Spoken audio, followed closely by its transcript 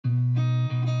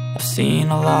I've seen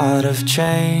a lot of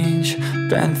change,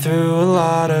 been through a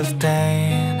lot of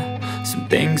pain. Some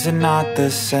things are not the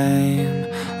same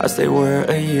as they were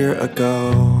a year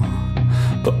ago,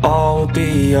 but all will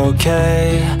be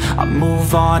okay. I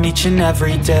move on each and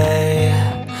every day.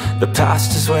 The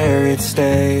past is where it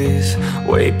stays,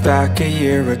 way back a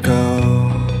year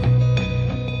ago.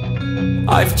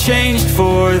 I've changed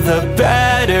for the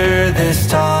better this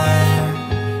time.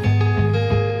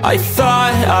 I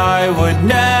thought I would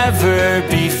never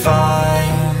be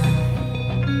fine.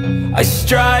 I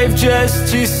strive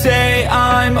just to say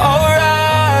I'm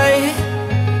alright,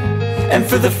 and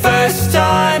for the first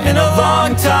time in a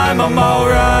long time I'm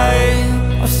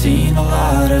alright. I've seen a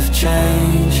lot of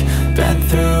change, been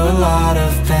through a lot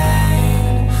of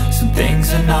pain. Some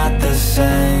things are not the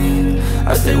same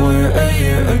as they were a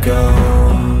year ago,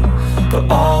 but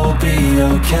all will be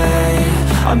okay.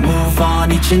 I move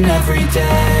on each and every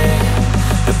day.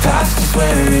 The past is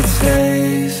where it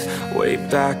stays, way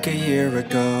back a year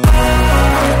ago.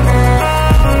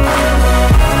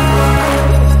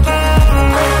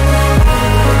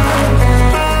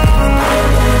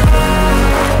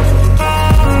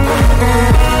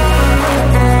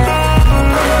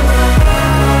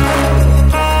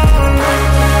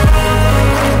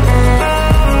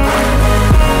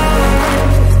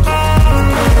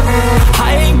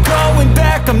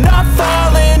 I'm not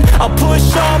falling. I'll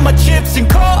push all my chips and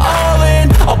call all in.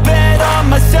 I'll bet on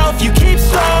myself, you keep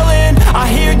stalling. I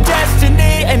hear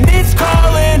destiny and it's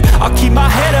calling. I'll keep my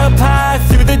head up high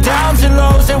through the downs and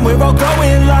lows, and where I'll go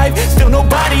in life still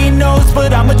nobody knows,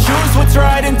 but I'ma choose what's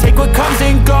right and take what comes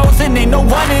and goes. And ain't no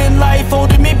one in life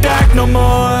holding me back no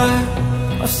more.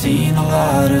 I've seen a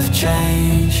lot of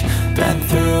change, been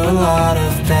through a lot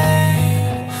of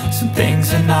pain. Some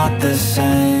things are not the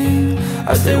same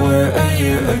as they were a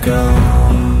year ago,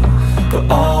 but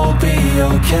all will be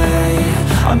okay.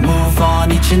 I move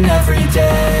on each and every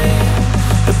day.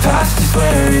 The past is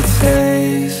where it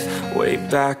stays, way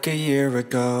back a year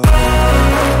ago.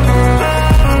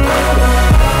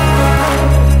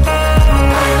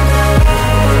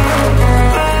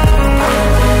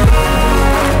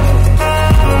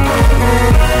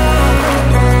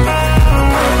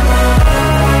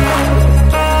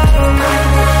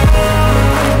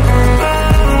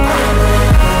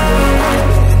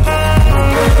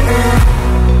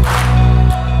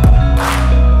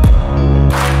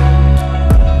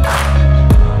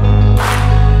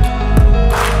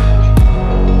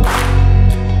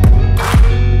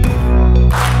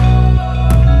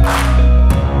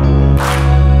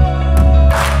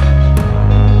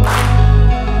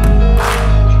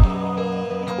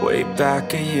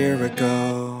 Back a year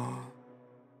ago.